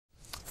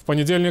В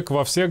понедельник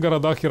во всех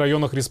городах и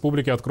районах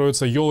республики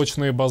откроются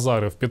ёлочные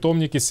базары. В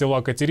питомнике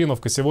села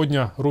Катериновка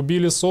сегодня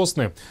рубили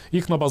сосны.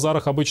 Их на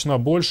базарах обычно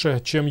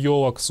больше, чем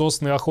ёлок.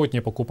 Сосны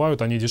охотней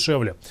покупают, они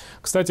дешевле.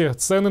 Кстати,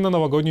 цены на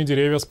новогодние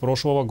деревья с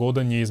прошлого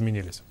года не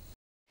изменились.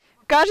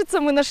 Кажется,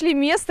 мы нашли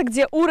место,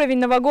 где уровень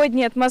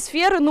новогодней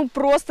атмосферы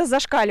просто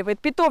зашкаливает.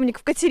 Питомник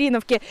в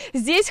Катериновке.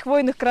 Здесь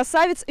хвойных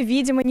красавиц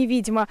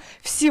видимо-невидимо.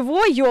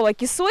 Всего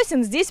ёлок и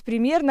сосен здесь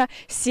примерно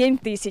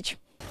 7000.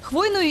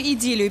 Хвойную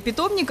идиллию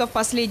питомника в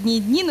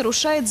последние дни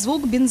нарушает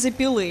звук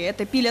бензопилы.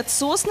 Это пилят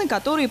сосны,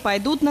 которые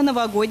пойдут на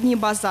новогодние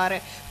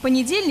базары. В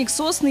понедельник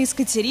сосны из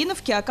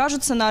Катериновки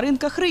окажутся на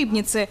рынках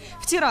Рыбницы.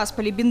 В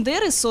Тирасполе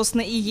Бендеры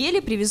сосны и ели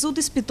привезут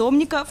из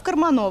питомника в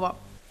Карманово.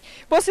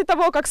 После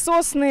того, как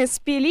сосны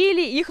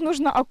спилили, их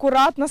нужно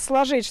аккуратно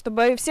сложить,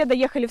 чтобы все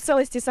доехали в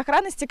целости и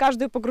сохранности.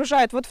 Каждую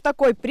погружают вот в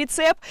такой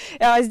прицеп.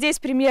 Здесь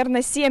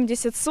примерно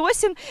 70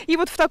 сосен. И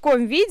вот в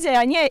таком виде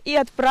они и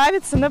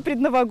отправятся на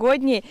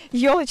предновогодние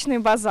ёлочные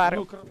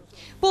базары.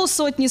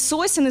 Полсотни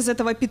сосен из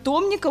этого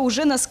питомника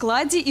уже на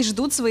складе и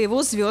ждут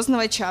своего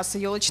звездного часа.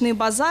 Ёлочные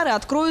базары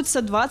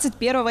откроются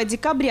 21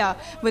 декабря.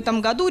 В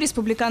этом году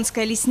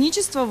республиканское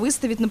лесничество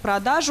выставит на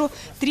продажу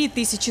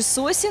 3000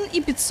 сосен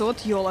и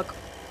 500 ёлок.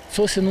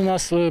 Сосен у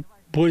нас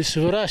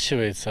больше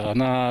выращивается,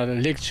 она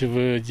легче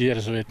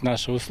выдерживает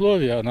наши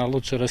условия, она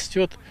лучше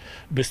растет,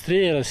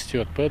 быстрее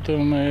растет,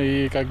 поэтому мы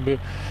и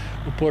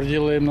упор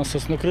делаем на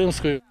сосну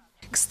крымскую.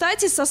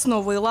 Кстати,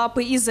 сосновые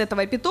лапы из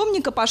этого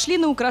питомника пошли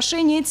на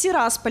украшение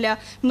Тирасполя.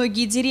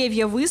 Многие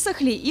деревья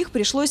высохли, их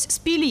пришлось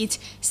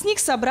спилить. С них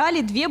собрали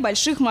 2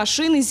 больших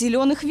машины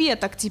зеленых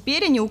веток.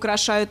 Теперь они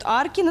украшают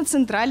арки на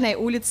центральной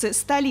улице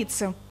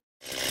столицы.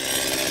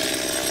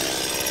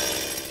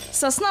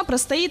 Сосна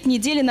простоит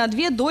недели на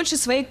 2 дольше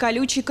своей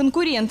колючей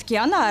конкурентки.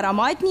 Она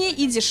ароматнее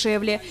и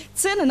дешевле.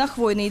 Цены на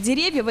хвойные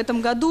деревья в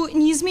этом году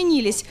не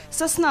изменились.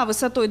 Сосна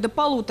высотой до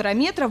 1,5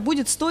 метра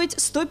будет стоить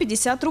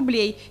 150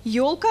 рублей.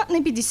 Ёлка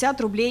на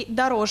 50 рублей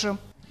дороже.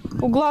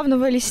 У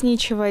главного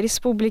лесничего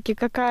республики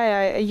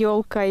какая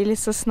ёлка или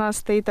сосна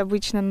стоит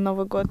обычно на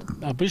Новый год?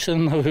 Обычно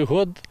на Новый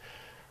год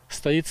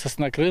стоит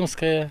сосна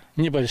крымская,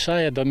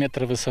 небольшая, до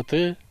метра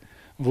высоты,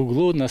 в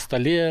углу, на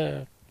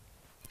столе.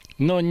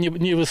 Но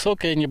не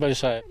высокая, не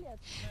большая.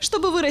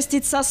 Чтобы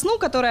вырастить сосну,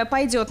 которая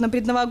пойдет на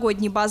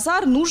предновогодний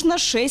базар, нужно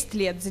 6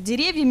 лет. За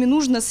деревьями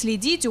нужно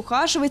следить,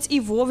 ухаживать и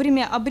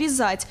вовремя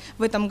обрезать.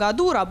 В этом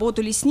году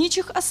работу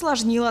лесничих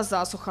осложнила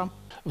засуха.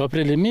 В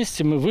апреле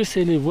месяце мы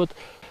высеяли,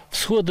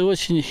 всходы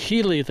очень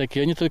хилые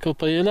такие, они только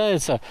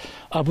появляются,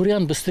 а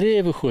бурьян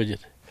быстрее выходит.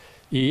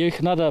 И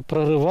их надо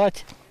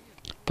прорывать,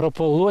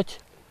 прополоть.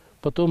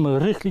 Потом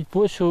рыхлить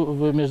почву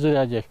в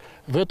междурядьях.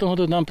 В этом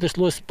году нам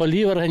пришлось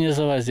полив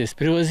организовать здесь.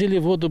 Привозили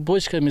воду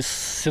бочками с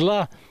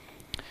села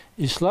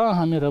и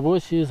шлангами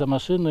рабочие за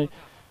машиной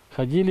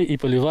ходили и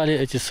поливали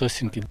эти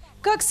сосенки.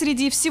 Как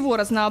среди всего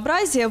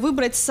разнообразия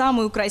выбрать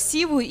самую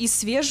красивую и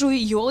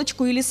свежую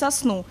ёлочку или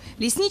сосну?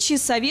 Лесничие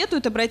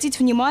советуют обратить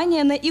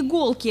внимание на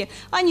иголки.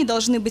 Они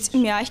должны быть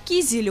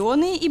мягкие,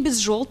 зеленые и без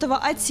желтого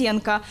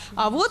оттенка.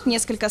 А вот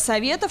несколько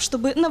советов,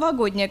 чтобы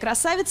новогодняя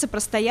красавица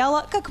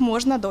простояла как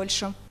можно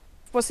дольше.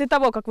 После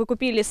того, как вы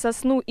купили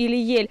сосну или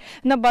ель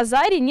на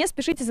базаре, не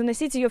спешите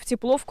заносить ее в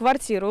тепло в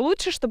квартиру.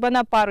 Лучше, чтобы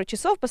она пару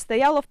часов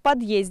постояла в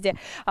подъезде.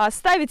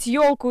 Ставить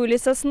елку или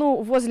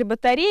сосну возле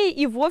батареи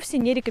и вовсе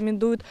не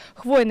рекомендуют.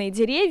 Хвойные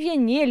деревья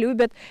не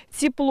любят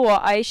тепло.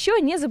 А еще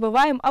не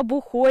забываем об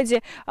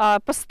уходе.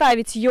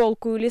 Поставить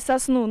елку или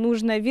сосну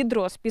нужно в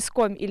ведро с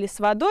песком или с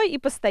водой и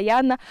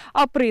постоянно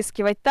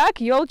опрыскивать. Так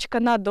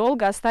елочка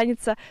надолго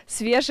останется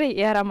свежей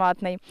и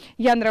ароматной.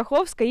 Яна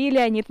Раховская и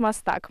Леонид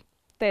Мастак.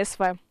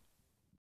 ТСВ.